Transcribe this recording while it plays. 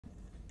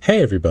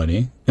Hey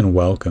everybody, and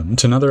welcome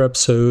to another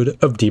episode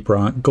of Deep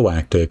Rock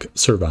Galactic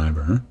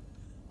Survivor.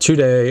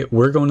 Today,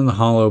 we're going in the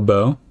Hollow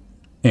Bow,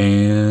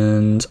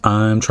 and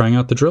I'm trying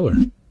out the Driller.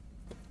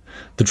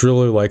 The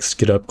Driller likes to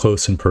get up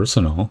close and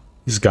personal.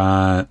 He's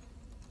got,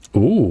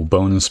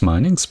 bonus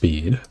mining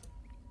speed.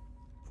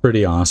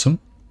 Pretty awesome.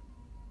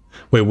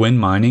 Wait, when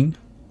mining,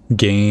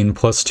 gain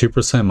plus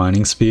 2%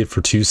 mining speed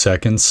for 2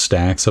 seconds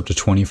stacks up to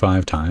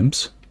 25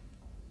 times.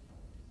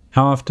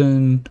 How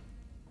often?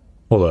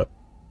 Hold up.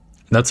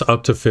 That's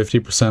up to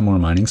 50% more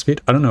mining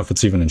speed. I don't know if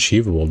it's even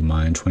achievable to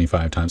mine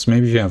 25 times.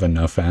 Maybe if you have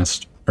enough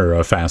fast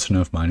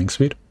enough mining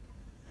speed.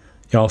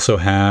 You also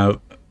have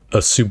a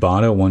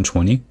Subata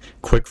 120,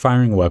 quick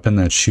firing weapon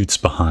that shoots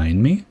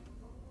behind me.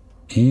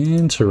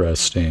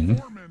 Interesting.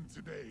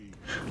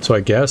 So I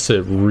guess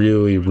it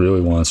really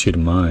wants you to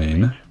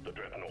mine.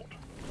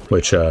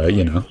 Which,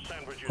 you know.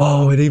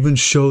 Oh, it even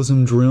shows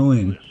him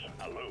drilling.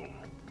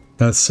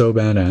 That's so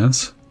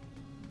badass.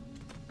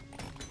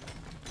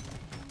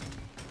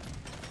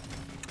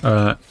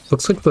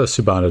 Looks like the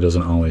Subata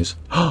doesn't always.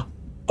 Oh,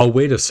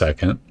 wait a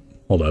second.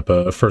 Hold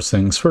up. First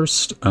things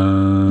first.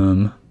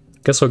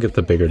 Guess I'll get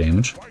the bigger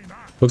damage.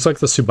 Looks like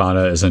the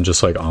Subata isn't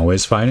just like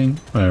always fighting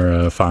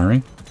or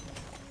firing.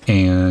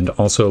 And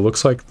also it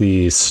looks like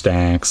the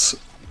stacks,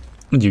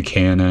 you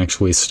can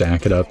actually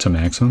stack it up to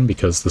maximum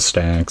because the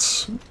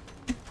stacks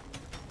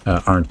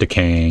aren't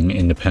decaying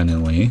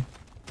independently.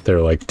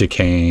 They're like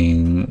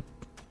decaying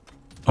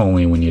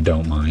only when you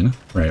don't mine,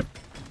 right?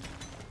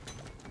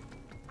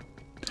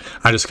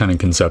 I just kind of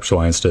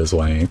conceptualized it as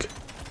like,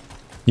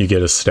 you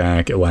get a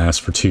stack, it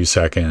lasts for 2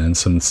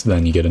 seconds, and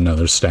then you get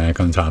another stack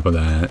on top of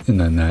that,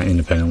 and then that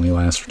independently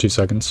lasts for 2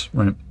 seconds,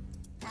 right?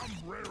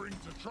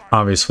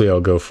 Obviously,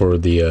 I'll go for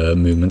the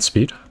movement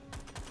speed.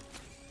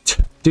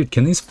 Dude,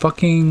 can these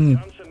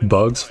fucking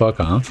bugs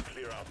fuck off?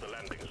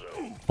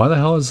 Why the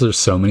hell is there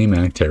so many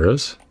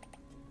Macteras?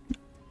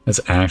 That's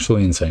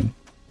actually insane.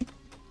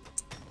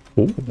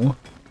 Ooh.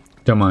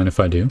 Don't mind if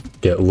I do.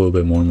 Get a little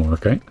bit more and more,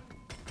 okay?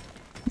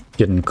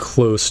 Getting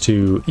close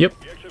to, yep,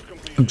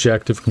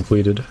 objective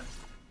completed.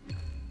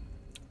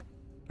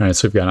 Alright,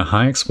 so we've got a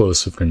high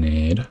explosive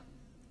grenade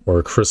or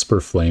a crisper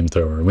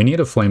flamethrower. We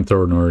need a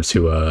flamethrower in order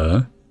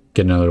to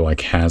get another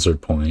like hazard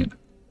point.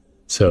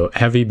 So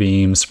heavy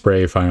beam,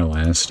 spray, fire,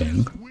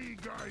 lasting.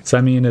 Does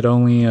that mean it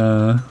only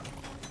okay,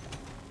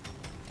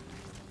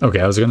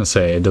 I was gonna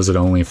say, does it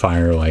only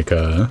fire like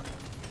in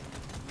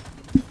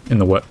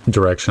the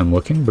direction I'm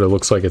looking, but it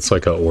looks like it's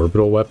like an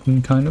orbital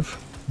weapon kind of,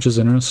 which is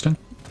interesting.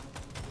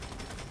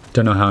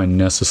 Don't know how I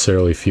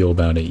necessarily feel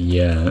about it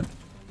yet.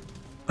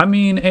 I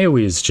mean,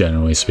 AoE is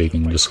generally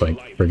speaking just like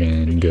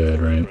friggin' good,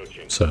 right?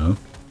 So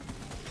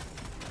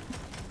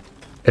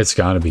it's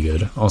gotta be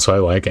good. Also, I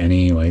like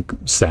any like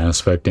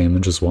status effect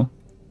damage as well.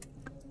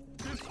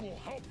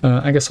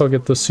 I guess I'll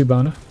get the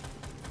Subata.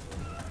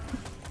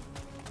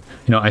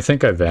 You know, I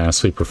think I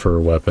vastly prefer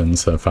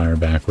weapons that fire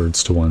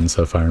backwards to ones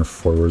that fire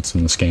forwards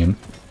in this game.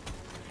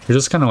 You're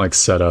just kind of like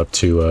set up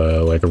to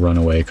like run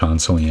away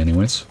constantly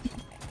anyways.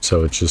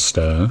 So it just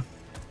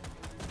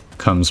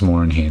comes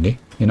more in handy,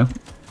 you know?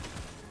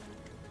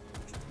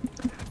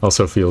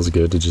 Also feels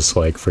good to just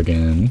like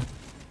friggin'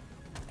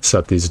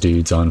 set these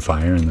dudes on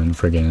fire and then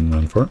friggin'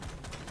 run for it.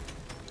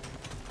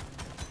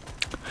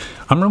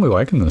 I'm really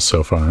liking this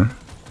so far.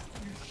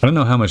 I don't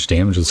know how much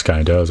damage this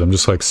guy does. I'm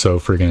just like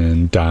so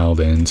friggin' dialed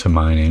into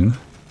mining.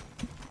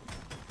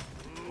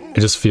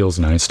 It just feels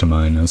nice to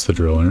mine as the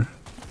Driller.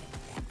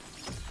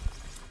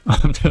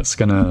 I'm just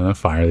gonna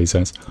fire these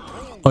guys.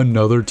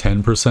 Another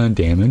 10%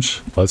 damage.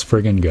 Let's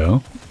friggin'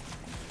 go.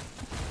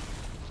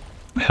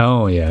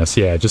 Hell yes.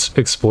 Yeah, just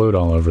explode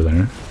all over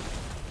there.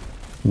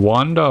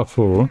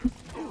 Wonderful.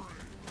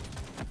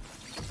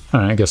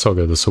 Alright, I guess I'll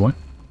go this way.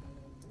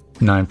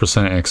 9%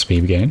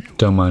 XP gain.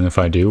 Don't mind if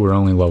I do. We're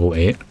only level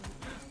 8.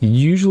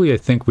 Usually I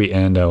think we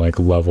end at like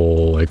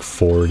level like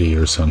 40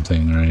 or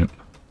something, right?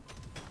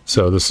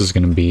 So this is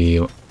going to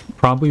be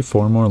probably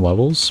 4 more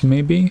levels,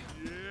 maybe?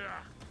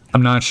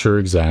 I'm not sure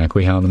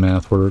exactly how the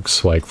math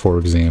works. Like, for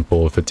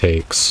example, if it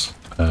takes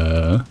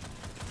more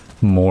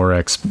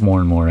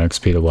and more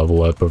XP to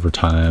level up over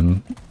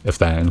time, if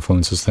that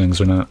influences things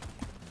or not.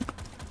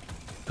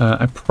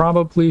 I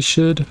probably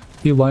should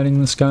be lighting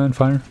this guy on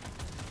fire.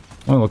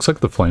 Well, it looks like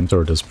the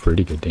flamethrower does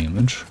pretty good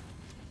damage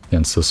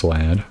against this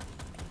lad.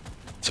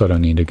 So I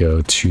don't need to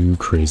go too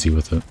crazy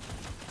with it.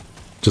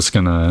 Just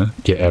gonna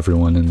get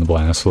everyone in the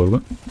blast a little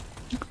bit.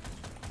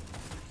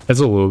 It's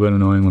a little bit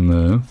annoying when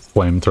the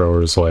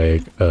flamethrower is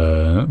like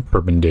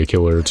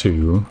perpendicular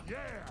to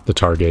the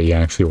target you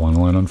actually want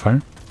to light on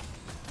fire.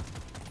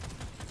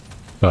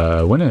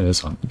 When it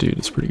is on the dude,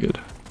 it's pretty good.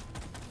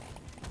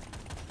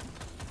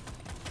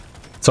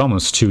 It's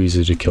almost too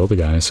easy to kill the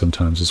guy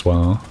sometimes as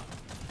well.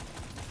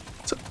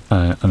 So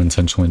I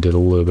unintentionally did a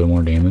little bit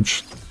more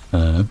damage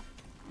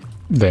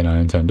than I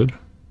intended.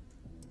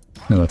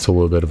 Now that's a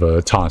little bit of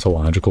a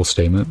tautological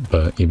statement,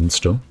 but even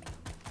still.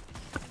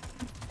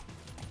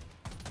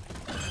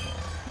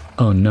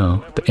 Oh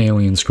no, the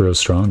aliens grow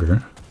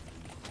stronger.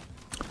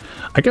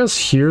 I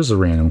guess here's a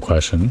random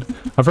question.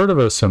 I've heard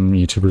about some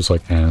YouTubers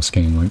like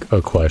asking like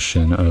a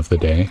question of the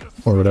day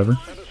or whatever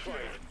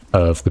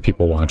of the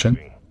people watching.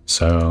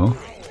 So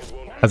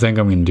I think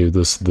I'm gonna do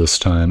this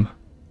time.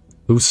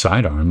 Ooh,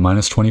 sidearm,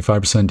 minus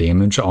 25%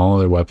 damage, all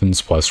other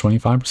weapons plus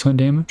 25%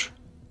 damage.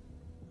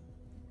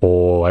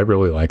 Oh, I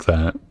really like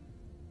that.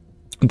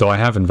 Though I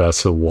have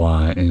invested a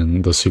lot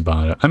in the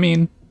Subata. I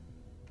mean,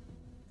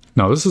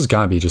 no, this has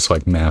got to be just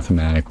like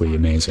mathematically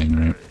amazing,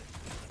 right?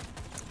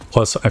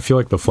 Plus, I feel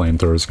like the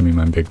flamethrower is going to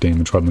be my big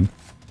damage weapon.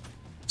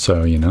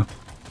 So, you know,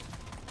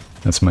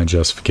 that's my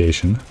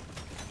justification.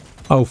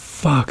 Oh,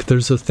 fuck,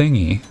 there's a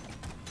thingy.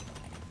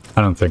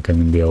 I don't think I'm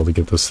going to be able to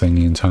get this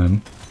thingy in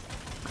time.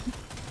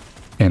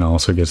 And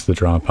also get to the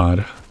drop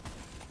pod.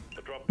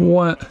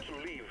 What?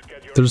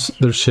 There's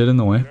shit in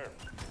the way.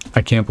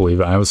 I can't believe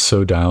it. I was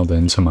so dialed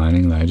into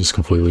mining that I just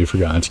completely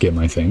forgot to get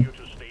my thing.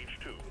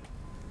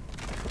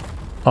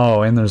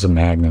 Oh, and there's a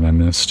magnet I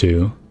missed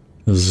too.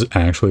 This is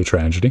actually a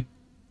tragedy.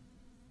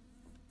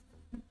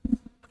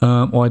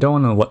 Well, I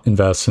don't want to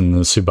invest in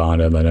the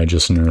Subata that I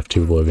just nerfed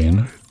to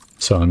Oblivion.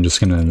 So I'm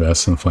just going to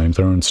invest in the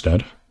flamethrower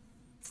instead.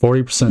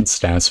 40%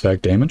 stats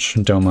effect damage.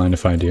 Don't mind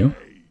if I do.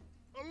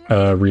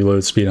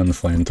 Reload speed on the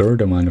flamethrower.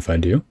 Don't mind if I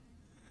do.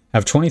 I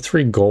have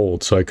 23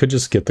 gold, so I could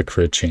just get the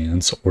crit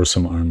chance, or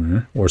some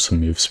armor, or some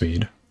move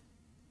speed.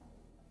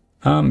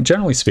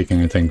 Generally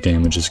speaking, I think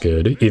damage is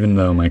good, even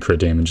though my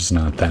crit damage is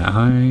not that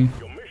high.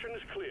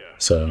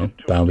 So,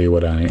 that'll be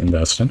what I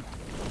invest in.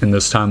 And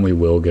this time we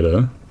will get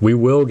a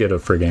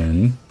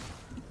friggin'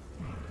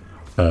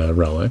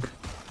 relic.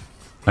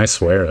 I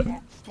swear it.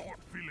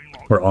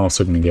 We're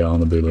also gonna get all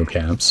the Bulu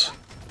caps.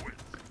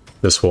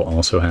 This will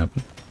also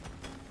happen.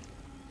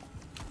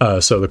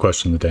 So the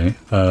question of the day,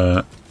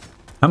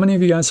 how many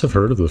of you guys have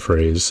heard of the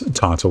phrase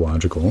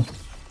tautological?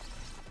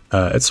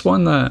 It's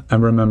one that I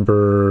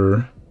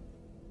remember.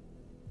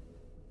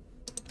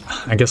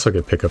 I guess I'll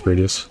get pickup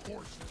radius.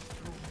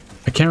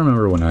 I can't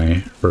remember when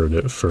I heard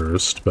it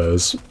first,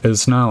 but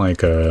it's not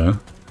like a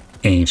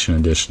ancient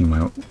addition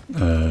to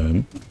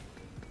my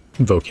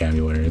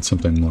vocabulary. It's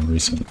something more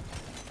recent.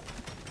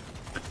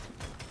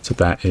 So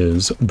that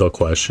is the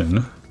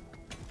question.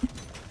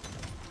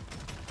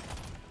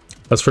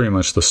 That's pretty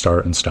much the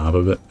start and stop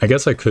of it. I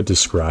guess I could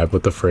describe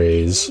what the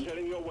phrase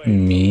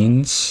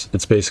means.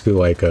 It's basically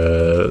like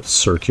a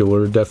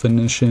circular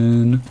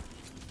definition,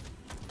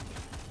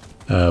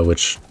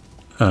 which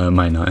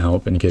might not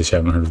help in case you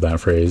haven't heard of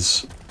that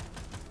phrase.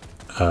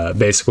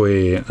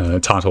 Basically, a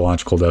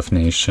tautological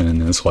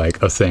definition is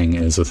like a thing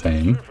is a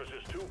thing.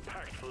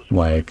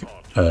 Like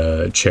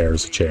a chair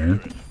is a chair.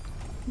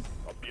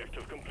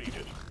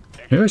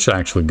 Maybe I should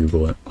actually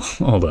Google it.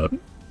 Hold up.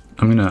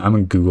 I'm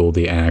gonna Google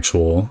the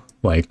actual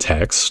like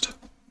text.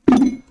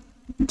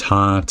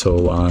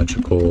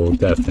 Tautological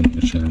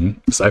definition.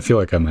 Because I feel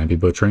like I might be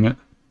butchering it.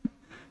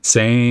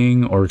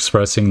 Saying or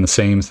expressing the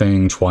same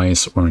thing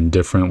twice or in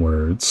different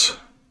words.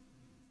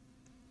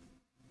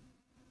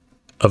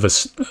 Of a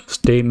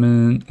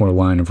statement or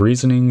line of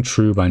reasoning,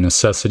 true by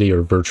necessity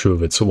or virtue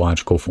of its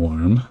logical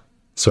form.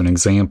 So an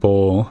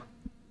example,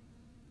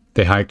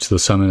 they hiked to the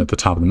summit at the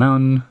top of the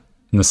mountain.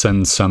 In the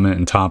sentence, summit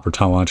and top are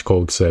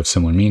tautological because they have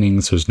similar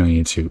meanings. There's no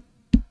need to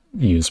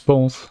use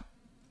both.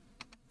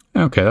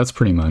 Okay, that's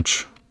pretty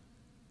much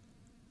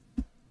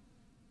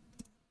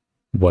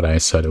what I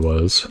said it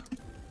was.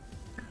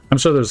 I'm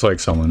sure there's like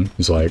someone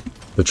who's like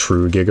the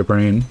true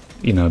Gigabrain,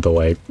 you know, the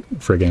like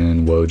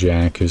friggin'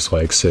 Wojak who's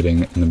like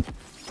sitting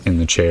in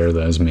the chair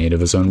that is made of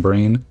his own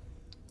brain,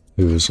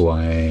 who's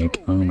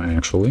like,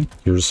 actually,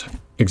 here's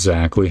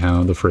exactly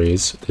how the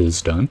phrase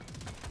is done.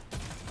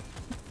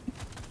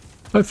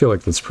 I feel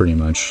like that's pretty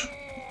much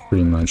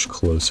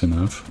close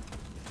enough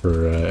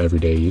for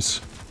everyday use.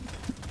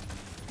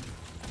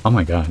 Oh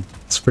my god,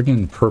 it's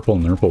friggin' purple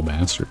nurple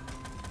bastard.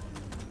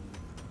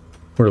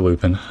 We're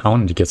looping. I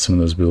wanted to get some of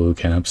those blue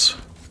caps.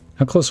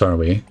 How close are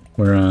we?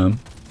 We're,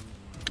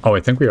 oh, I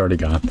think we already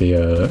got the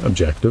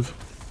objective.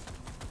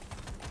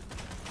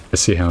 I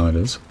see how it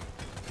is.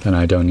 And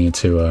I don't need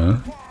to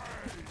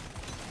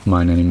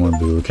mine any more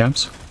blue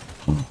caps.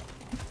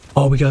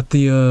 Oh, we got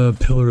the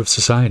Pillar of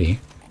Society.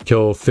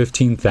 Kill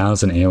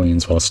 15,000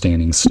 aliens while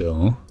standing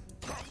still.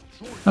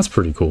 That's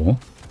pretty cool.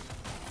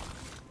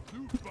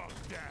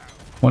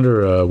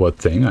 Wonder what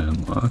thing I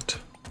unlocked.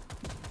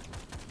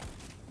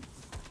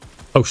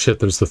 Oh shit,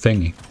 there's the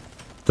thingy.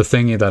 The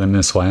thingy that I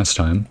missed last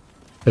time.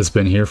 It's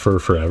been here for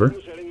forever.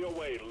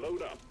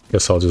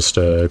 Guess I'll just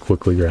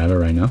quickly grab it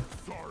right now.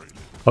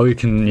 Oh, you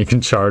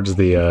can charge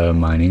the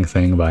mining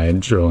thing by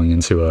drilling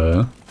into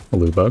a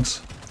loot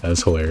box. That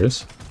is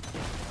hilarious.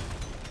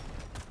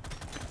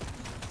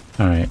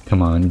 Alright,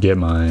 come on, get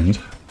mined.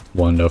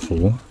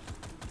 Wonderful.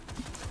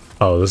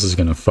 Oh, this is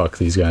gonna fuck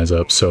these guys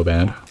up so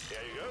bad.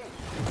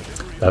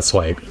 That's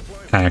like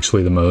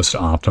actually the most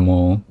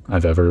optimal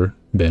I've ever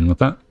been with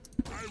that.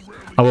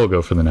 I will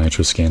go for the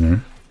nitro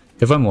scanner.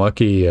 If I'm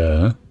lucky,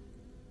 I'll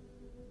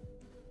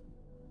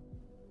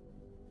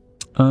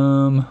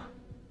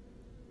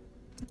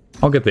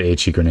get the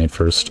HE grenade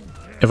first.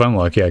 If I'm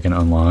lucky, I can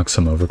unlock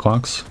some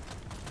overclocks.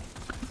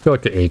 feel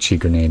like the HE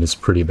grenade is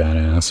pretty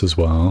badass as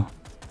well.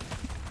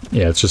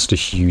 Yeah, it's just a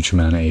huge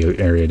amount of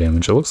area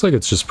damage. It looks like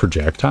it's just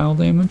projectile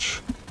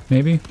damage,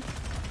 maybe?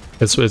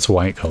 It's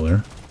white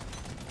color.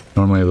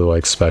 Normally the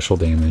like special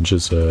damage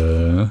is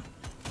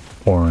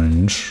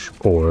orange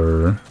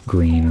or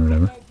green or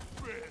whatever.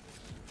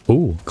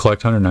 Ooh,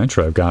 collect 100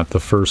 nitro. I've got the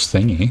first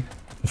thingy.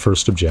 The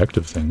first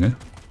objective thingy.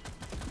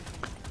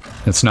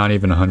 It's not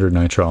even 100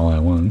 nitro all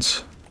at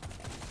once.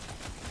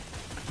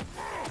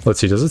 Let's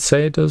see, does it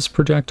say it does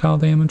projectile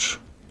damage?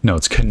 No,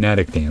 it's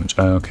kinetic damage.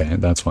 Oh, okay,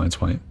 that's why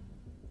it's white.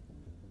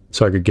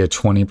 So I could get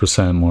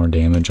 20% more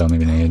damage on the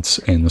grenades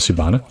and the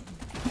Subata.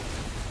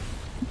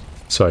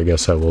 So I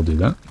guess I will do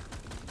that.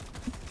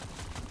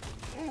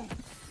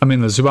 I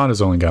mean, the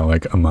Subata's only got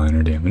like a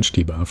minor damage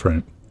debuff,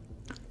 right?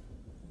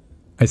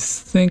 I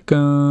think,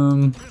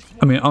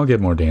 I mean, I'll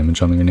get more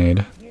damage on the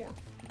grenade.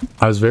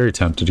 I was very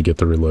tempted to get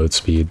the reload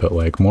speed, but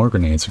like more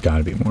grenades have got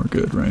to be more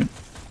good, right?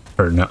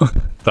 Or no,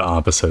 the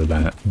opposite of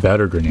that.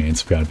 Better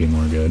grenades have got to be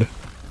more good.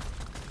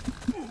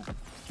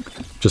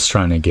 Just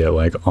trying to get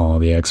like all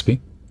the XP.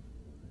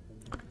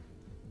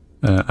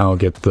 I'll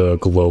get the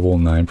global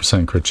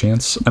 9% crit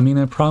chance. I mean,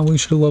 I probably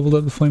should have leveled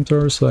up the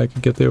flamethrower so that I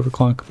could get the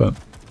overclock, but...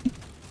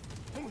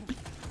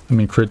 I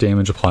mean, crit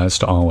damage applies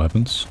to all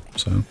weapons,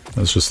 so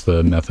that's just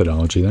the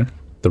methodology there,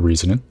 the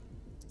reasoning.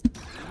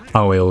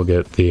 I'll able to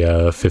get the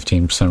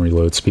 15%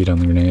 reload speed on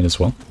the grenade as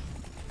well.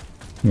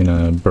 I'm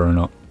gonna burn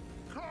up.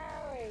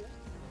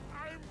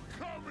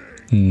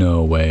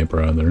 No way,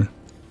 brother.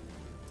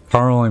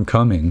 Carl, I'm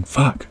coming.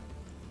 Fuck.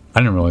 I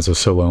didn't realize I was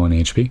so low on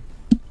HP.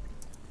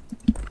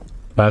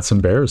 That's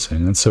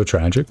embarrassing. That's so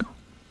tragic.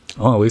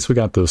 Oh, at least we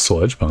got the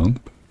sludge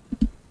pump.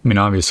 I mean,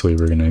 obviously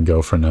we're gonna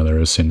go for another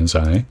as soon as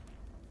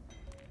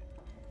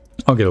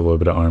I'll get a little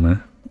bit of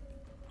armor.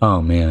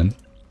 Oh, man.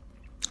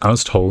 I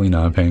was totally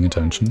not paying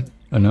attention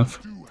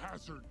enough.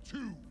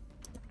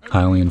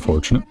 Highly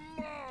unfortunate.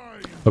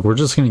 Look, we're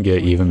just gonna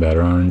get even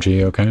better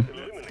RNG, okay?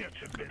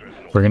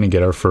 We're gonna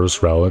get our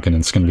first relic, and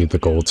it's gonna be the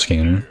gold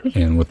scanner.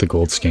 And with the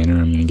gold scanner,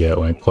 I'm gonna get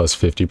like plus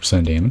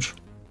 50% damage.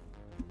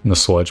 And the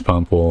sludge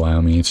pump will allow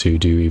me to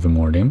do even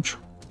more damage.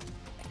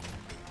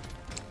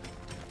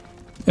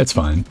 It's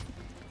fine.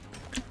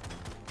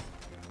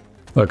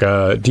 Look,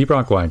 Deep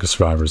Rock Galactic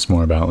Survivor is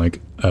more about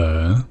like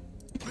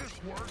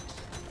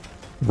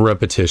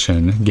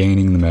repetition,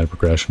 gaining the meta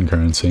progression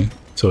currency.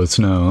 So it's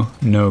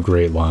no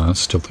great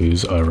loss to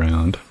lose a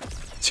round.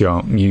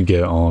 So you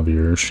get all of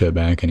your shit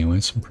back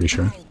anyways, I'm pretty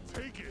sure.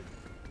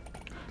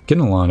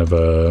 Getting a lot of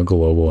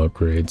global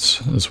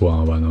upgrades as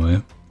well, by the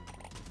way.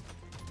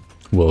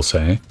 Will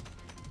say.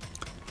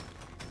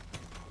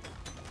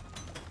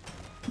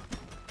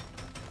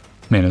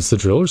 Man, is the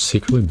driller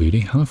secretly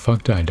booty? How the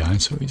fuck did I die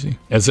so easy?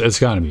 It's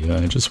gotta be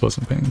that. I just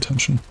wasn't paying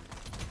attention.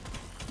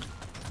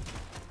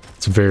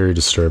 It's very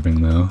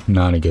disturbing, though.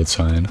 Not a good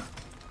sign.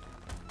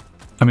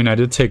 I mean, I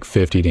did take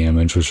 50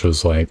 damage, which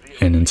was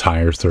like an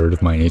entire third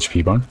of my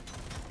HP bar.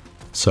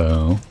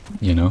 So,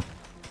 you know.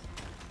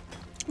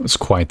 It's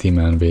quite the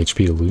amount of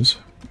HP to lose,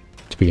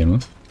 to begin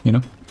with, you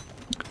know.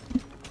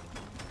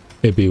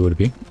 It be what it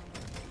be.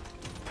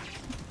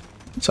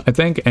 So I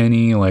think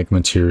any, like,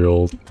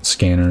 material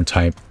scanner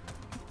type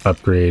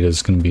upgrade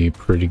is going to be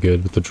pretty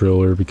good with the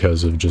driller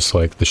because of just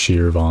like the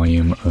sheer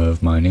volume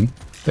of mining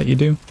that you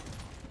do.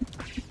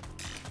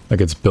 Like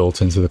it's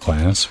built into the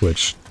class,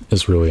 which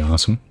is really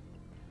awesome.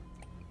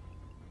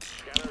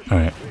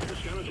 Alright.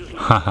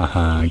 Ha ha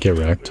ha, get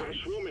wrecked.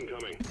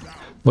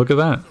 Look at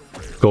that.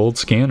 Gold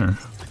scanner.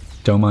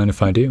 Don't mind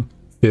if I do.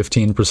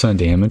 15%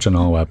 damage on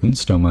all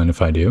weapons. Don't mind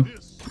if I do.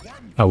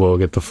 I will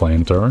get the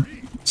flamethrower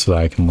so that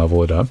I can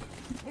level it up.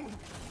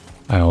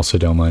 I also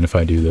don't mind if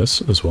I do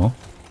this as well.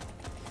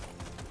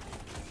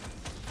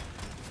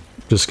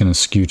 Just gonna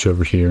scooch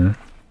over here.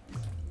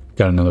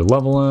 Got another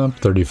level up,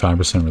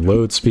 35%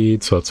 reload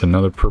speed, so that's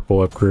another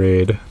purple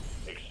upgrade.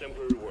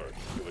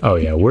 Oh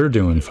yeah, we're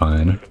doing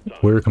fine.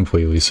 We're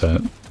completely set.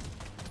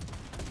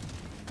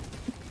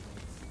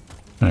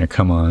 Alright,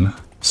 come on.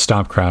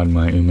 Stop crowding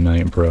my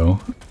Umanite, bro.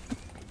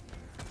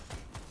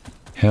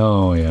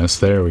 Hell yes,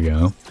 there we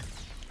go.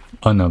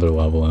 Another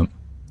level up.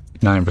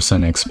 9%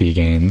 XP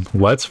gain.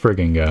 Let's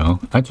friggin' go.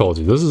 I told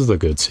you, this is the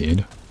good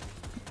seed.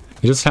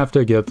 You just have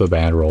to get the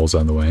bad rolls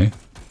out of the way.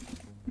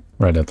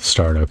 Right at the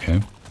start,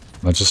 okay?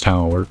 That's just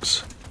how it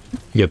works.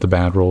 You get the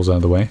bad rolls out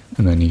of the way,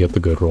 and then you get the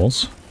good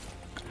rolls.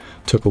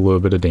 Took a little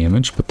bit of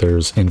damage, but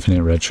there's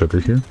infinite red sugar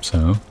here,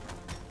 so...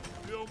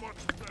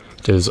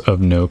 it is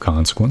of no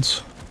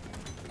consequence.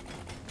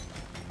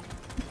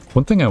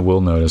 One thing I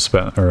will notice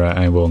about, or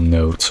I will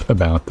note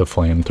about the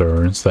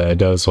flamethrower is that it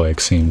does like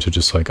seem to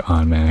just like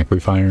automatically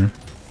fire.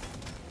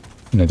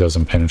 And it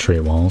doesn't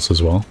penetrate walls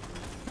as well,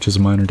 which is a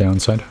minor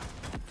downside.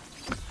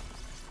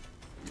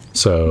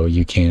 So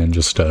you can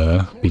just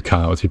be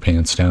caught with your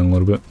pants down a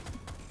little bit.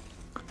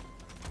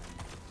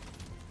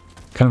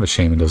 Kind of a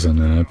shame it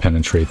doesn't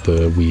penetrate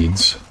the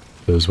weeds,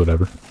 those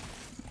whatever.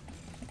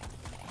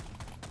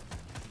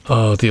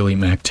 Oh, the Elite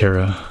Mac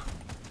Terra.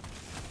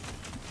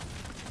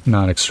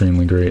 Not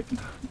extremely great.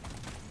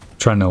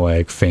 Trying to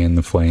like fan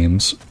the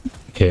flames,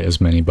 hit as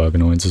many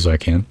buganoids as I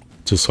can.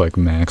 Just like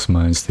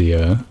maximize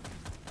the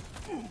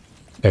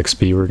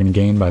XP we're gonna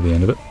gain by the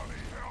end of it.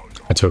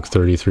 I took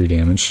 33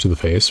 damage to the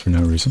face for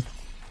no reason.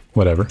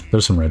 Whatever,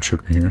 there's some red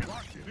sugar here.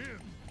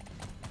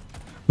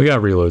 We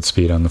got reload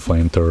speed on the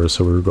flamethrower,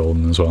 so we were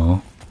golden as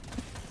well.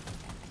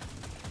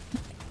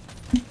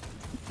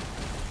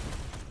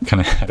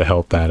 Kinda had to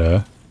help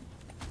that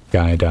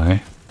guy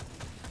die.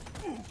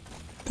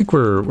 I think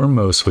we're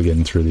mostly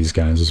getting through these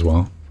guys as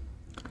well.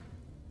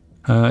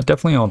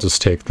 Definitely I'll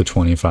just take the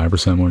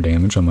 25% more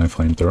damage on my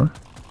flamethrower.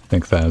 I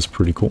think that is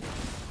pretty cool.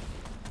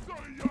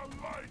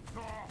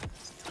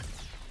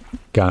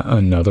 Got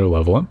another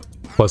level up,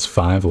 plus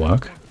 5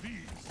 luck.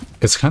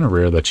 It's kind of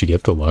rare that you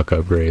get the luck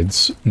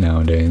upgrades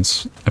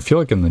nowadays. I feel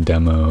like in the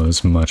demo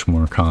is much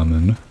more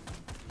common.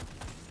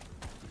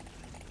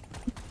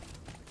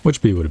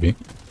 Which B would it be?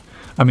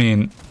 I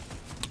mean,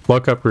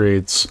 luck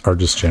upgrades are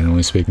just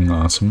generally speaking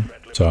awesome,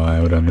 so I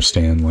would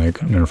understand like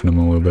nerfing them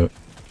a little bit.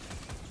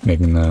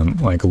 Making them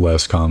like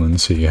less common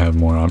so you have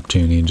more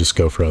opportunity to just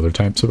go for other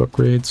types of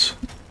upgrades.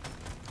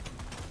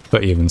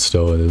 But even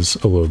still, it is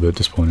a little bit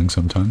disappointing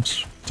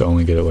sometimes to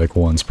only get it like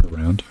once per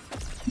round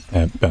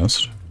at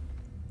best.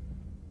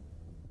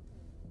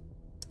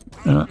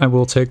 I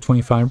will take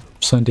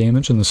 25%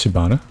 damage in the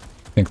Subata.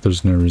 I think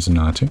there's no reason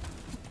not to.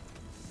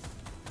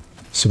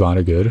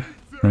 Subata good,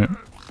 right?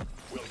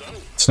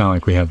 It's not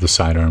like we have the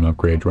sidearm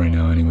upgrade right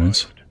now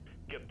anyways.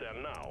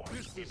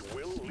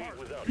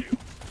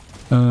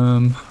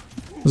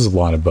 There's a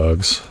lot of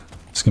bugs.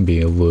 It's gonna be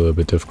a little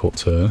bit difficult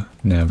to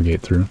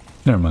navigate through.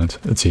 Never mind,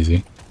 it's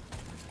easy.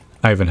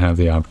 I even have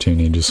the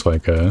opportunity to just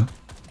like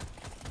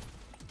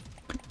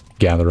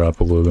gather up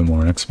a little bit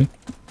more XP.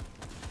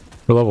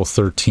 We're level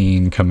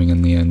 13 coming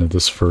in the end of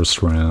this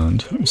first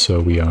round,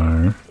 so we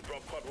are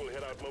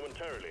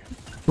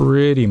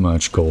pretty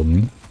much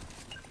golden.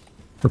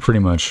 We're pretty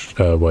much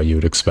what you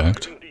would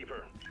expect.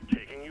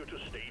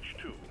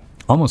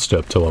 Almost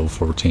up to level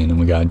 14, and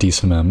we got a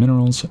decent amount of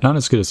minerals. Not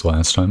as good as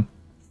last time.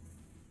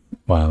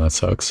 Wow, that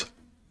sucks.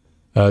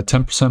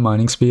 10%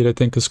 mining speed I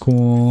think is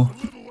cool.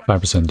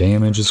 5%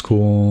 damage is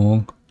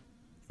cool.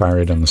 Fire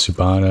rate on the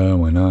Subata,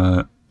 why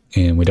not?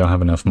 And we don't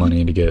have enough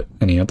money to get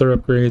any other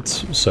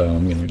upgrades, so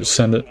I'm gonna just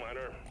send it.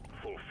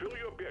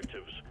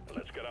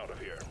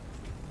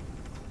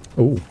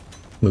 Oh,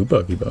 loot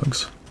buggy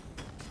bugs.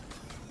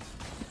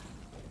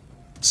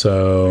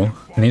 So,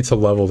 I need to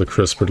level the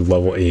crisper to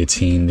level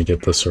 18 to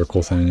get the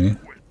circle thingy.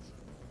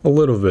 A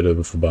little bit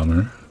of a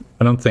bummer.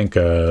 I don't think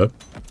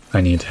I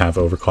need to have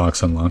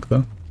overclocks unlocked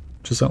though,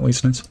 which is at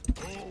least nice.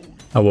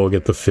 I will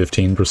get the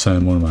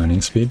 15% more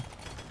mining speed.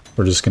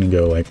 We're just gonna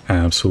go like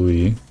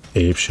absolutely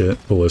apeshit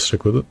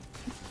ballistic with it.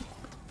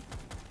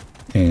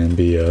 And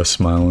be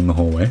smiling the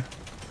whole way.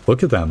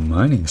 Look at that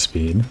mining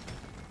speed.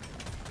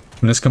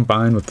 When it's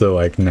combined with the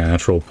like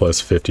natural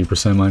plus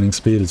 50% mining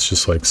speed, it's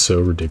just like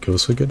so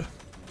ridiculously good.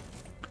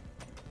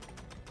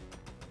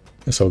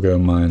 Guess I'll go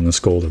mine this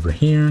gold over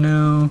here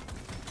now.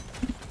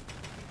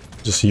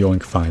 Just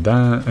yoinkify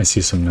that. I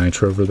see some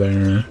nitro over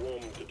there.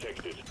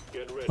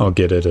 I'll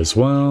get it as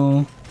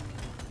well.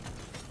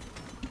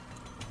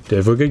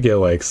 If we could get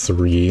like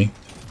 3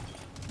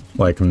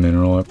 like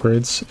mineral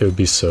upgrades, it would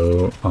be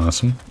so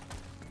awesome.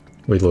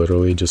 We'd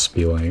literally just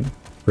be like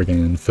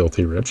friggin'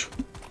 filthy rich.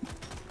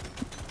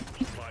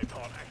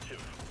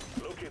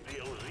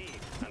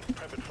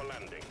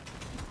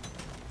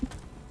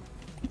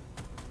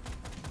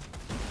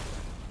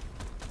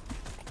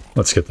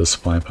 Let's get this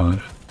supply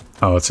pod.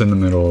 Oh, it's in the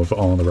middle of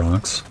all the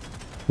rocks.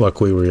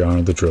 Luckily we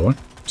are the driller,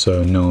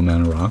 so no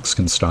amount of rocks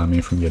can stop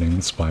me from getting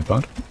the supply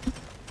pod.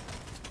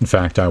 In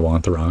fact, I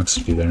want the rocks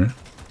to be there.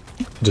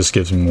 It just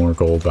gives me more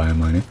gold via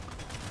mining.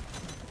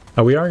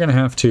 We are going to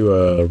have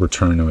to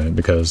return to it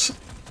because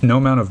no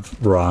amount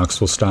of rocks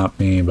will stop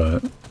me,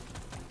 but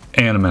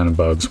an amount of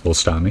bugs will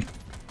stop me.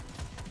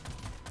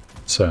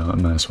 So I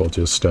might as well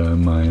just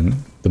mine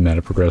the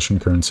meta progression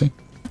currency.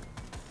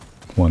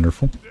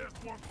 Wonderful.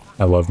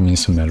 I love me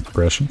some meta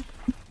progression.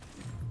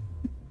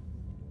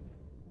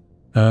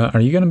 Are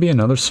you going to be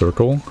another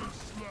circle?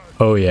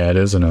 Oh yeah, it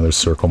is another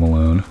circle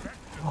Malone.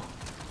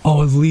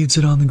 Oh, it leaves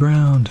it on the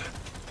ground.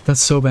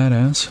 That's so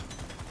badass.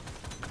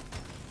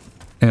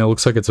 And it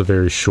looks like it's a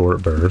very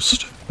short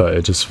burst, but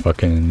it just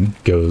fucking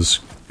goes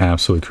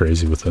absolutely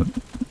crazy with it.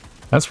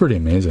 That's pretty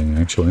amazing,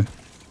 actually.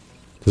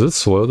 Does it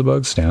slow the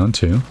bugs down,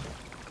 too?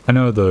 I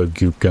know the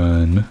goop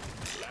gun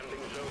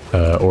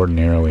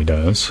ordinarily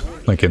does,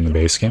 like in the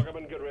base game.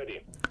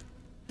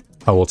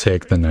 I will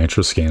take the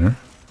nitro scanner,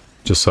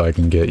 just so I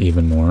can get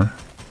even more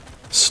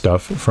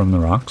stuff from the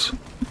rocks.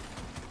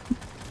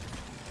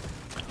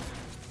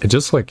 It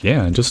just like,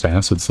 yeah, it just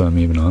acids them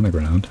even on the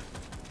ground.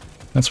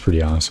 That's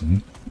pretty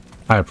awesome.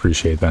 I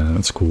appreciate that,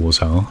 that's cool as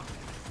hell.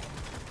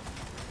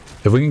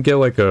 If we can get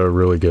like a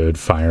really good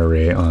fire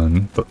rate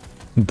on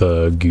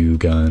the goo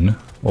gun,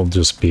 we'll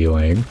just be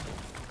like,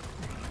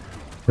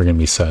 we're gonna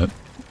be set.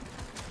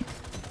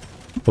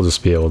 We'll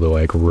just be able to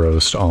like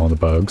roast all the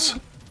bugs.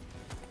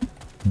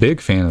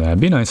 Big fan of that. It'd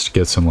be nice to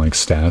get some like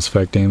status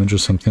effect damage or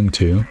something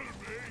too.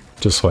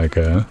 Just like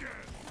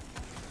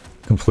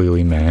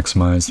completely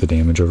maximize the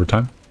damage over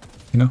time,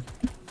 you know?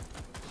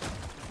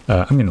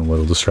 I'm getting a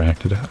little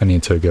distracted. I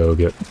need to go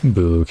get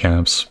Bulu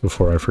caps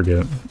before I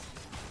forget.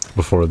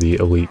 Before the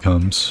elite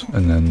comes,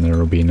 and then there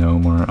will be no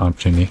more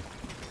opportunity.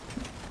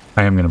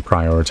 I am going to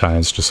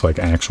prioritize just like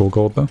actual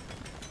gold though.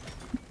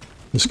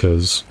 Just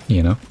because,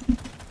 you know,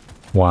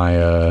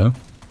 why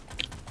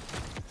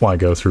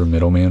go through a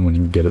middleman when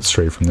you can get it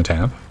straight from the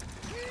tab?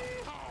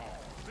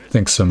 I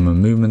think some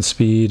movement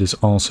speed is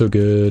also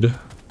good.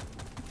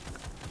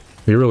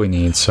 We really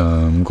need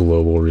some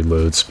global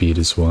reload speed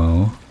as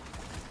well.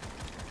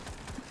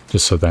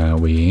 Just so that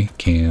we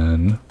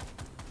can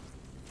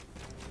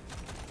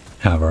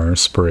have our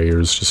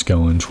sprayers just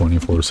going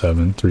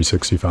 24/7,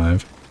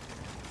 365.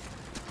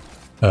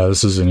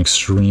 This is an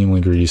extremely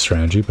greedy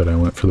strategy, but I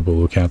went for the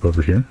Bolo cap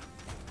over here.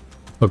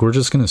 Look, we're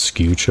just going to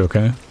scooch,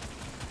 okay?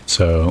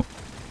 So,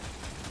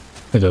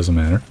 it doesn't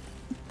matter.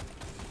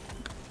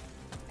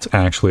 It's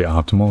actually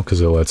optimal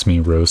because it lets me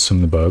roast some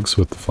of the bugs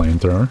with the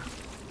flamethrower.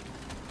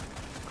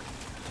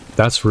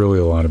 That's really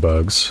a lot of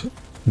bugs,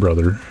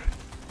 brother.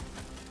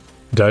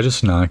 Did I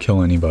just not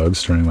kill any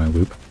bugs during my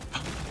loop?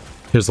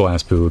 Here's the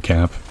last Bulu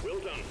cap.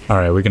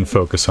 Alright, we can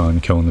focus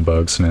on killing the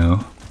bugs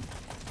now.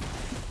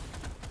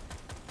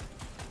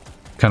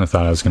 Kind of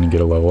thought I was going to get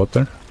a level up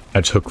there.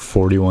 I took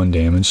 41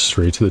 damage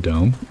straight to the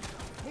dome.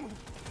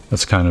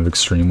 That's kind of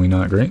extremely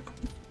not great.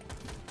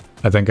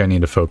 I think I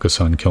need to focus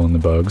on killing the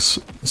bugs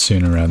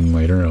sooner rather than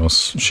later, or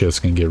else shit's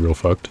going to get real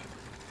fucked.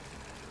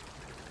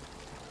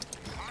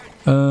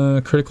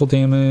 Critical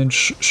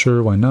damage,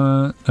 sure, why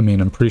not? I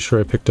mean, I'm pretty sure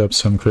I picked up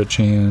some crit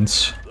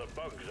chance.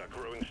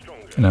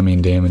 And I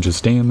mean, damage is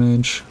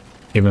damage,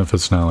 even if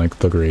it's not like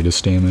the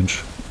greatest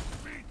damage.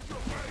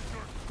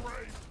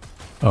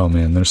 Oh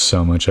man, there's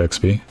so much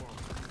XP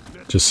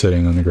just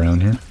sitting on the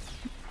ground here.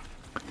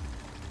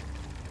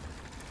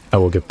 I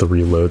will get the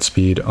reload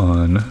speed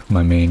on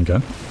my main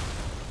gun.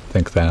 I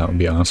think that would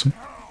be awesome.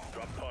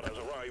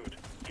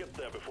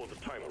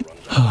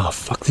 Oh,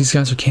 fuck, these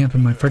guys are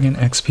camping my friggin'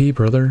 XP,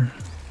 brother.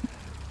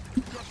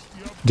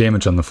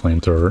 Damage on the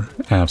flamethrower,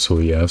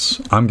 absolutely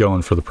yes. I'm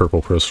going for the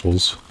purple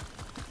crystals.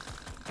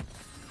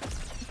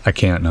 I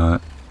can't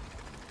not.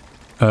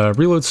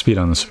 Reload speed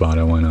on the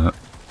Spada, why not?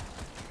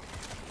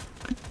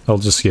 It'll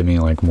just give me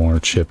like more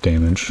chip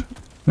damage. I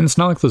mean, it's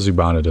not like the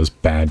Zubata does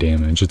bad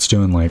damage. It's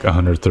doing like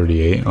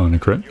 138 on a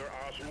crit.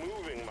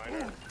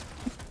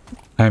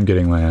 I am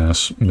getting my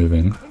ass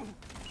moving.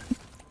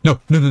 No,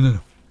 no, no, no, no.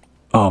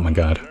 Oh my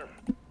god.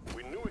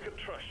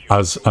 I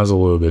was a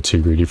little bit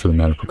too greedy for the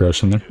meta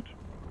progression there.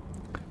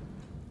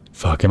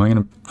 Fuck,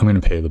 I'm gonna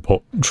pay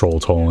the troll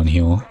toll and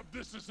heal.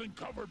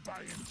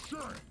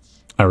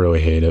 I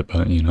really hate it,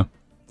 but you know.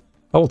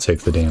 I will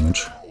take the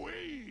damage.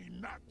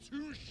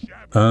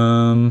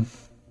 Man,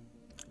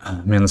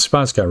 the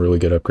spot's got really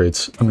good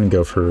upgrades. I'm gonna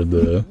go for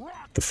the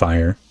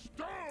fire.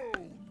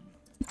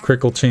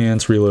 Critical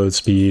chance, reload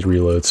speed,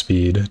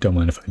 don't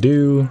mind if I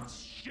do.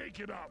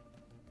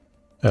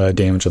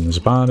 Damage on the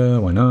Zapata,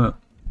 why not?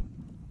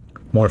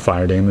 More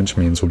fire damage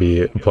means we'll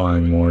be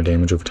applying more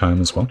damage over time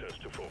as well.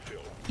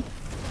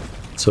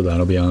 So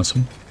that'll be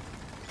awesome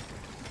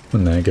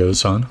when that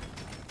goes on.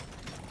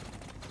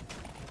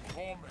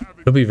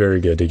 It'll be very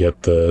good to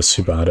get the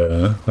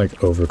Subata, like,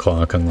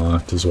 overclock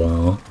unlocked as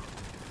well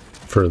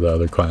for the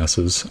other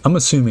classes. I'm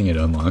assuming it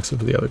unlocks it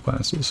for the other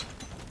classes.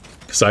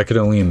 Because I could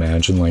only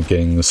imagine, like,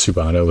 getting the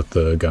Subata with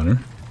the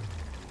gunner.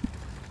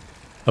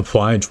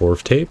 Apply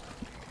dwarf tape.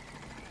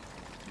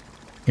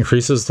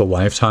 Increases the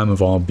lifetime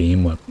of all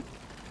beam weapons.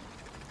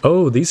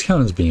 Oh, these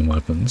count as beam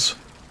weapons.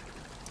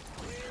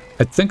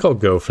 I think I'll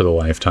go for the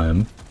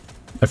lifetime.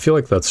 I feel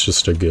like that's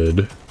just a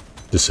good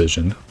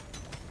decision.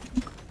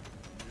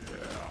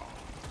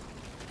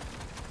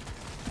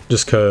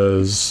 Just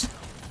because,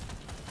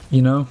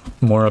 you know,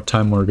 more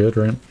uptime, more good,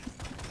 right?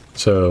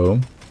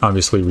 So,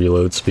 obviously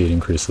reload speed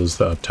increases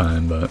the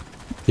uptime, but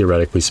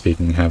theoretically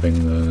speaking,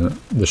 having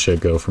the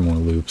shit go for more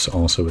loops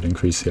also would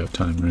increase the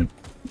uptime, right?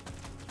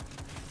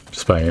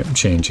 Just by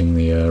changing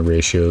the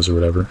ratios or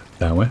whatever,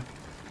 that way.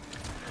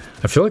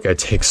 I feel like I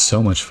take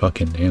so much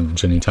fucking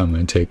damage anytime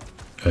I take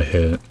a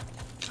hit.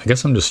 I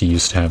guess I'm just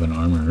used to having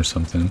armor or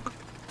something.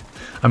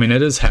 I mean,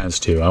 it is Haz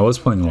too. I was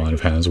playing a lot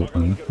of Haz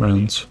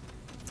rounds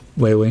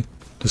lately,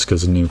 just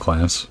because of new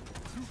class.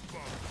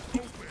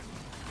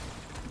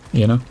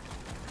 You know?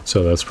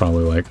 So that's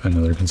probably like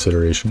another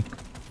consideration.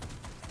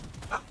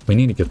 We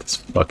need to get this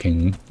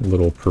fucking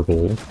little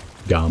purple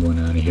goblin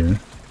out of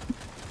here.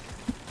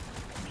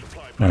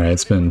 Alright,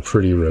 it's been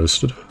pretty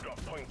roasted.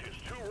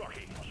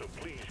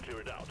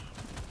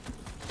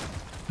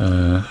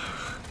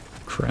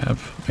 Crap.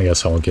 I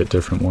guess I'll get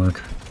different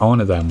work. I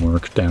wanted that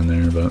work down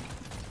there, but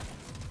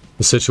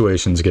the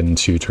situation's getting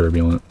too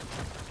turbulent.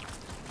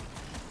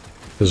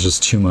 There's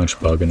just too much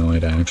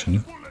bug-annoyed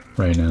action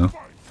right now.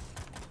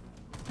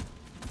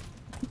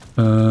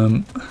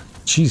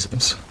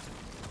 Jesus.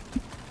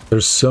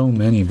 There's so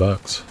many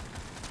bugs.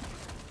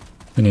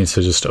 I need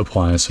to just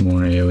apply some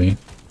more AoE.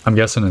 I'm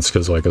guessing it's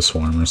because like a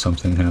swarm or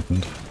something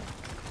happened.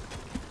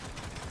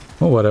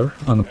 Well, whatever.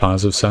 On the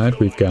positive side,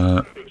 we've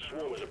got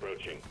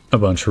a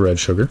bunch of red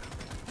sugar.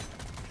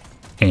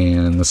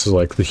 And this is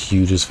like the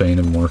hugest vein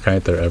of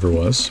Morkite there ever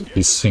was.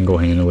 We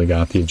single-handedly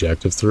got the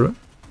objective through it.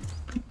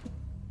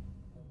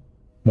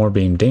 More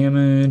beam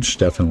damage,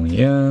 definitely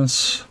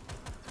yes.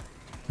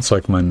 It's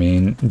like my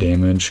main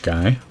damage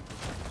guy.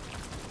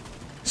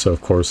 So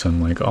of course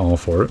I'm like all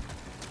for it.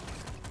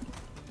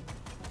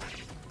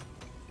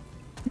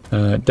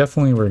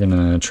 Definitely we're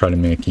gonna try to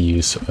make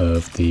use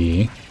of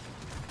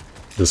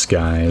this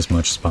guy as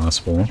much as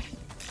possible.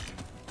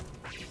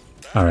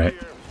 Alright,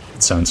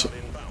 sounds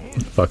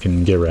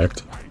fucking get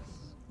wrecked.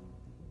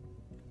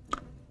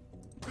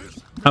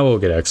 I will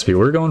get XP.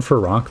 We're going for a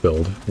rock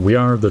build. We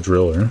are the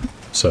driller,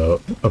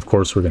 so of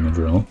course we're gonna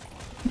drill.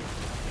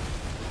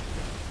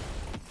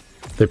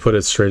 They put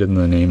it straight in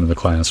the name of the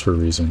class for a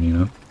reason, you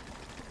know?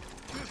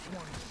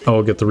 Oh,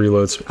 we'll get the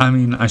reloads. I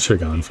mean, I should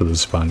have gone for the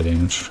spotted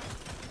damage.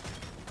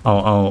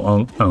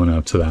 I'll own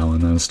up to that one.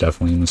 That was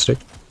definitely a mistake.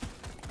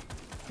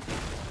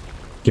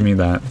 Give me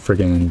that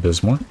friggin'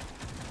 Bismore.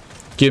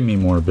 Give me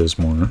more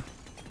Bismore.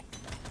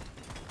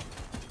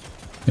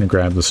 Gonna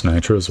grab this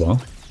Nitro as well.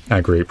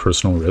 At great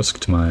personal risk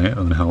to my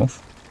own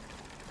health.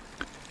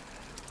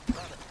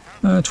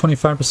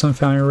 25%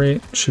 fire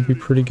rate should be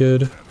pretty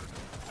good.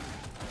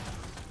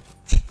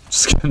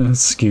 Just gonna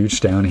scooch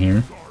down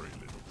here.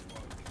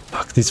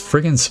 Fuck, these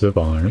friggin'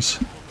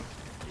 spitballers.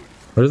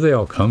 Where do they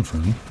all come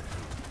from?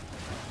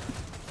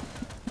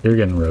 You're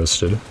getting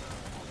roasted.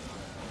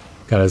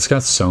 God, it's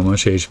got so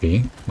much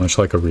HP, much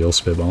like a real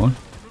spitballer.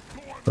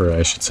 Or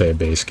I should say a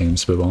base game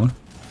spitballer.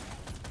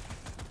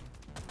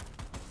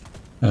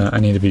 I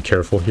need to be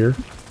careful here.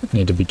 I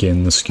need to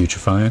begin the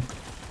scoochifying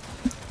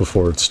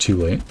before it's too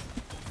late.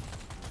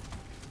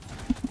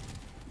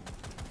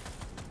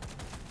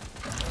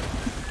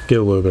 Get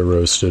a little bit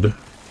roasted.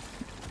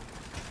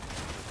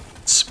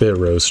 Spit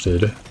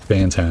roasted.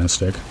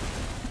 Fantastic.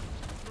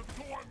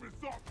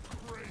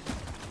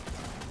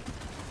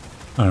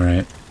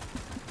 Alright.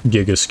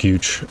 Giga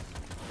scooch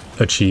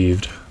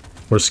achieved.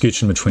 We're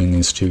scooching between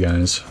these two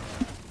guys.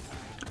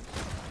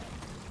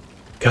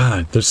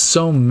 God, there's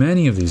so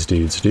many of these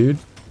dudes, dude.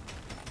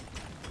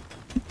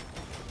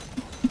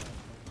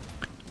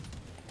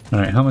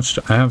 Alright, how much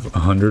do I have?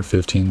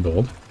 115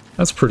 gold.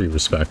 That's pretty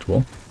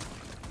respectable.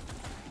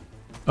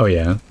 Oh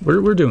yeah,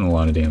 we're doing a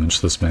lot of damage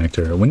to this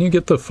Mactera. When you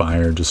get the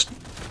fire just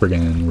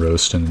friggin'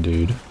 roasting a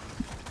dude, it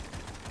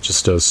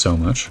just does so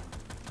much.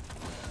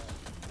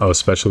 Oh,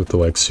 especially with the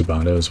like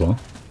Subato as well.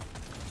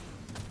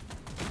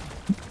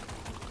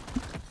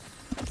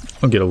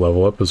 I'll get a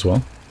level up as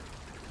well.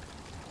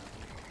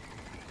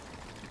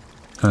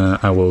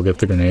 I will get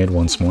the grenade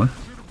once more.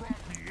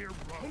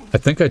 I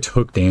think I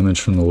took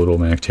damage from the little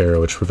Mactera,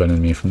 which prevented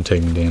me from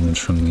taking damage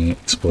from the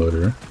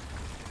Exploder.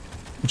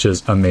 Which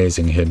is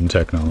amazing hidden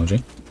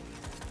technology.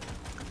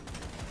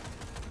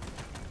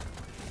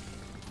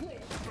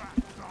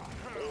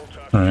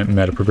 Alright,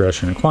 meta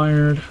progression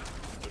acquired.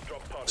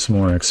 Some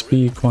more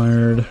XP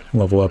acquired.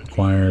 Level up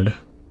acquired.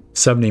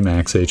 70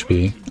 max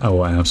HP, I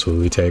will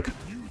absolutely take.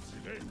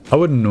 I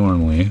wouldn't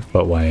normally,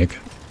 but like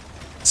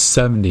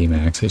 70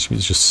 max HP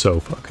is just so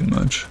fucking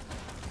much.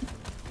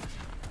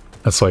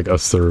 That's like a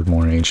third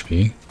more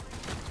HP.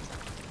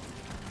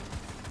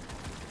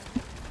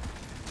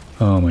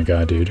 Oh my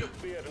god, dude.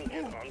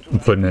 I'm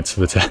putting it to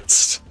the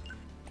test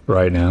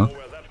right now.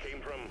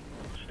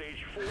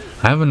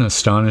 I have an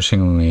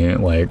astonishingly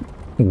like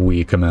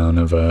weak amount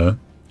of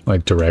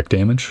like direct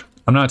damage.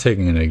 I'm not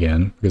taking it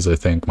again because I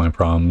think my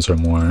problems are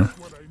more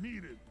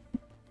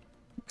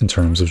in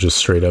terms of just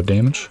straight up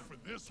damage.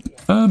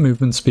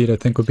 Movement speed I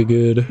think would be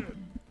good.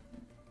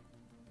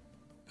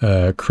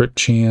 Crit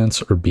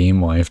chance or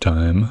beam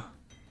lifetime.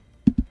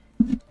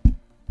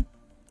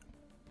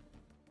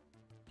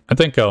 I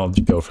think I'll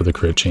go for the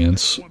crit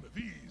chance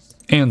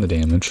and the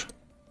damage.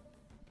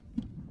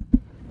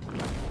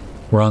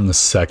 We're on the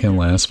second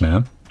last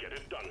map.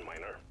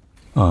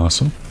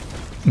 Awesome.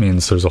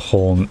 Means there's a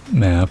whole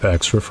map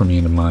extra for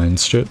me to mine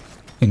shit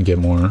and get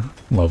more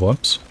level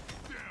ups.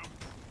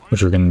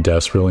 Which we're gonna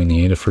desperately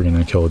need if we're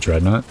gonna kill a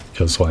Dreadnought,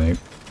 because like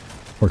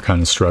we're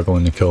kind of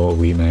struggling to kill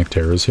elite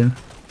Macteras here.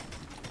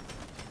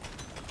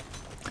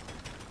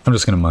 I'm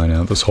just gonna mine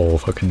out this whole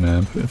fucking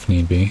map if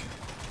need be.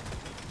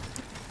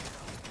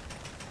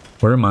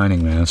 We're a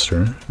mining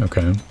master,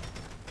 okay.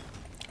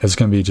 It's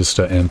gonna be just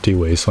an empty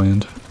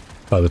wasteland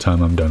by the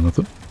time I'm done with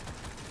it.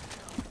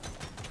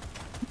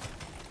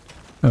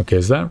 Okay,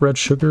 is that red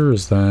sugar or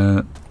is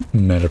that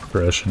meta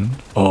progression?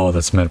 Oh,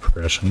 that's meta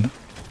progression.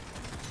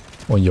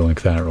 We'll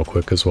yoink that real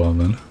quick as well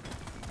then.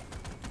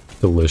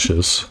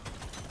 Delicious.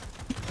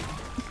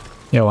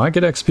 Yeah, well, I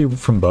get XP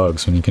from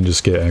bugs when you can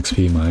just get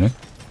XP mining.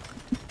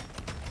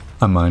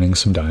 I'm mining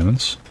some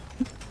diamonds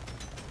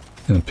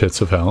in the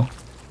pits of hell.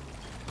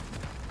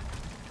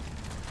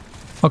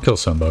 I'll kill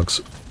some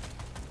bugs.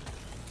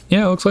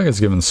 Yeah, it looks like it's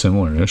given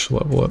similar-ish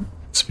level up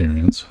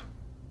experience.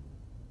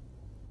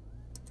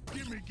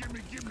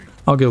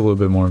 I'll get a little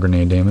bit more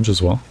grenade damage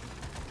as well.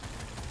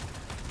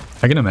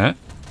 I can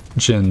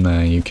imagine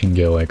that you can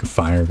get like a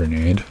fire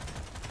grenade.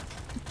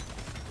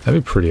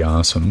 That'd be pretty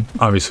awesome.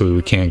 Obviously,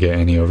 we can't get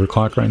any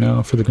overclock right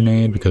now for the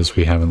grenade because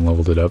we haven't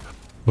leveled it up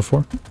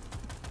before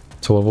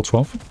to level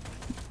 12.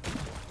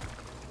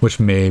 Which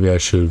maybe I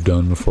should have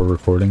done before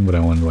recording, but I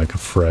wanted like a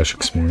fresh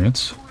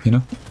experience, you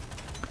know?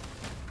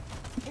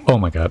 Oh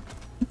my god.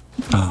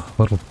 Ah,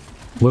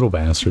 little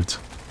bastards.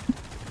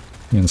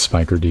 And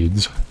spiker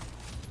dudes.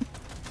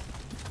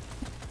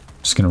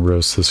 Just gonna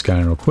roast this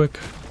guy real quick.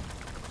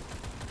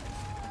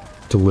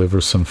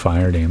 Deliver some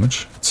fire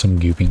damage, some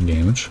gooping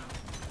damage.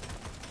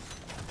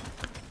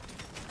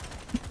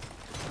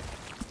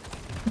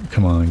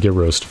 Come on, get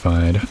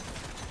roastified.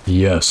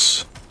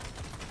 Yes.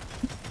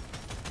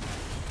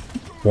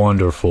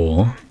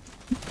 Wonderful.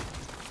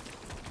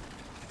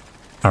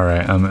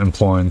 Alright, I'm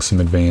employing some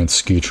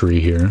advanced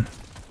scoochery here.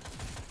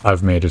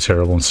 I've made a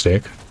terrible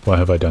mistake. What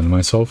have I done to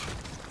myself?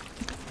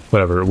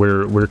 Whatever,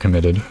 we're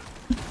committed.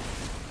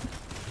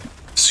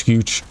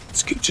 Scooch,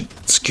 scooch,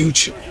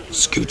 scooch,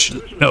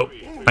 scooch. No,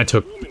 I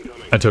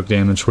took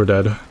damage, we're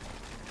dead.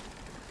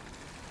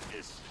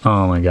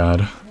 Oh my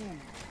god.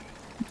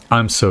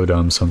 I'm so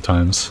dumb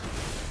sometimes.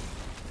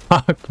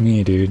 Fuck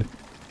me, dude.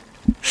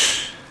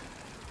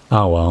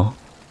 Oh well.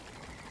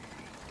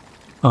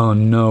 Oh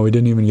no, we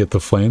didn't even get the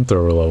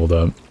flamethrower leveled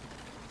up.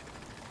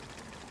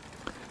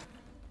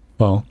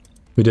 Well,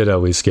 we did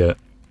at least get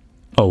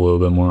a little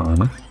bit more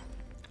armor.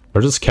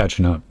 We're just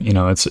catching up. You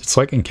know, it's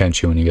like in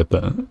Kenshi when you get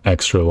the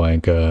extra,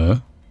 like,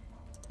 the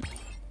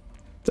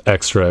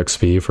extra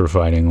XP for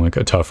fighting, like,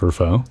 a tougher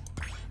foe.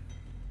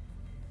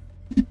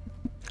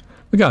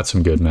 We got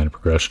some good meta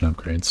progression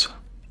upgrades.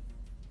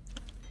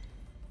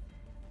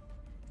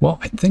 Well,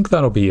 I think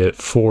that'll be it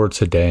for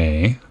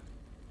today.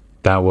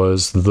 That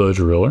was the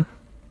driller.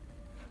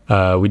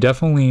 We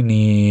definitely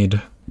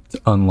need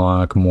to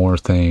unlock more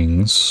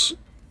things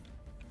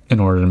in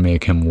order to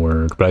make him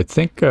work, but I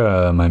think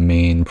my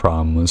main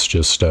problem was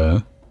just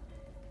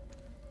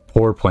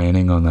poor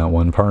planning on that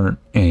one part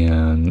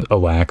and a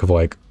lack of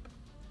like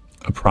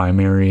a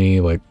primary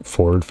like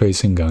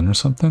forward-facing gun or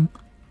something.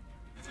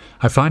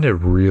 I find it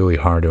really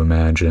hard to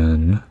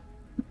imagine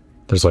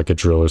there's like a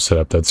driller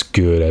setup that's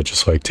good at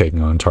just like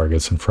taking on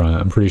targets in front.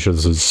 I'm pretty sure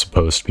this is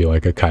supposed to be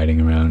like a kiting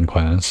around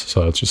class,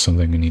 so that's just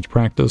something I need to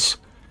practice.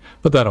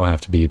 But that'll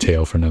have to be a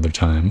tale for another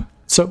time.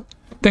 So,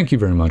 thank you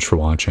very much for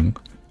watching.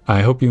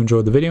 I hope you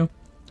enjoyed the video,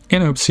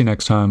 and I hope to see you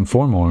next time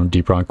for more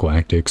Deep Rock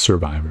Galactic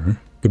Survivor.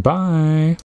 Goodbye!